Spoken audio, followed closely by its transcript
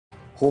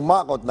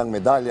Humakot ng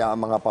medalya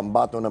ang mga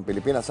pambato ng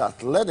Pilipinas sa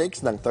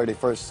athletics ng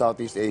 31st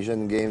Southeast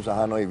Asian Games sa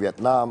Hanoi,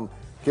 Vietnam.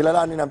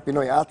 Kilalanin ng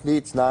Pinoy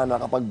athletes na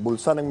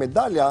nakapagbulsa ng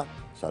medalya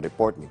sa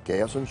report ni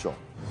Kea Asuncion.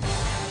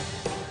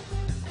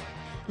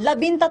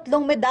 13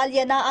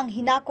 medalya na ang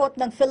hinakot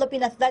ng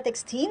Philippine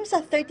Athletics Team sa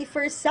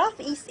 31st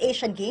Southeast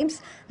Asian Games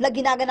na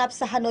ginaganap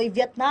sa Hanoi,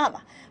 Vietnam.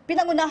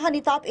 Pinangunahan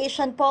ni Top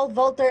Asian pole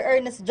vaulter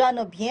Ernest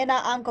John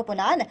Obiena ang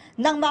koponan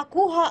nang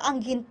makuha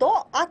ang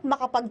ginto at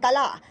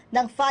makapagtala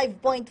ng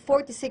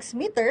 5.46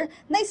 meter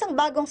na isang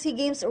bagong SEA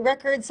Games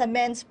record sa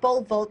men's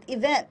pole vault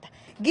event.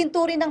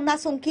 Ginto rin ang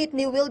nasungkit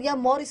ni William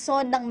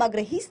Morrison nang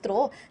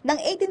magrehistro ng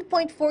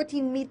 18.14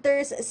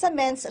 meters sa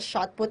men's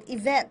shot put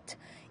event.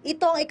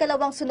 Ito ang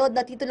ikalawang sunod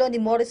na titulo ni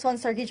Morrison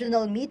sa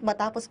regional meet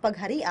matapos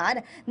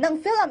pagharian ng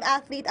Film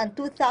Athlete ang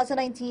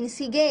 2019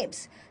 SEA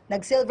Games.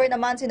 Nag-silver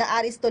naman sina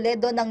Aris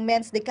Toledo ng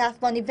men's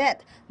decathlon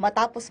event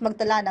matapos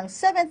magtala ng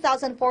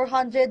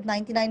 7,499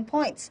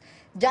 points.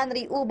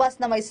 Janry Ubas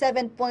na may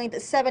 7.73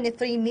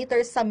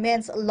 meters sa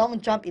men's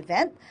long jump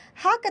event.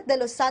 Hakat de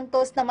los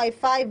Santos na may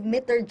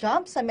 5-meter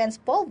jump sa men's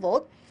pole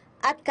vault.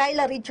 At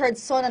Kyla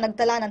Richardson na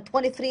nagtala ng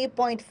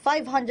 23.560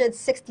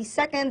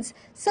 seconds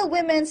sa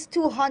women's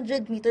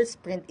 200-meter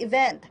sprint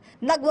event.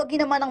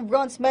 Nagwagi naman ng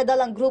bronze medal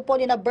ang grupo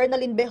ni na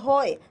Bernalyn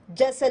Behoy,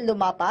 Jessel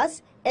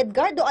Lumapas,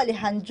 Edgardo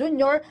Alejan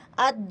Jr.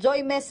 at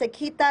Joyme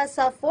Sequita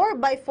sa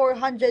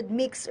 4x400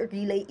 mixed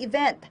relay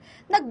event.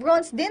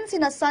 Nag-bronze din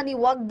sina Sunny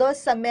Wagdos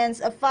sa men's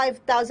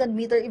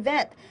 5,000-meter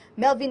event,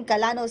 Melvin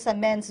Calano sa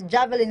men's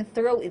javelin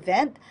throw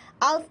event,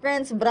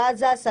 Alfrens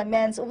Braza sa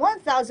men's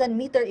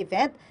 1,000-meter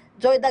event,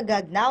 Joyda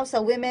Gagnao sa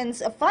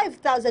women's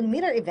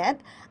 5,000-meter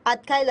event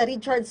at Kyla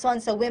Richardson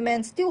sa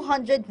women's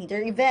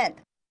 200-meter event.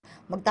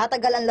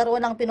 Magtatagal ang laro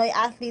ng Pinoy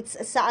athletes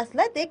sa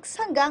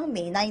athletics hanggang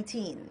May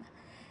 19.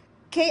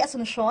 Kay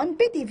Asuncion,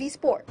 PTV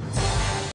Sports.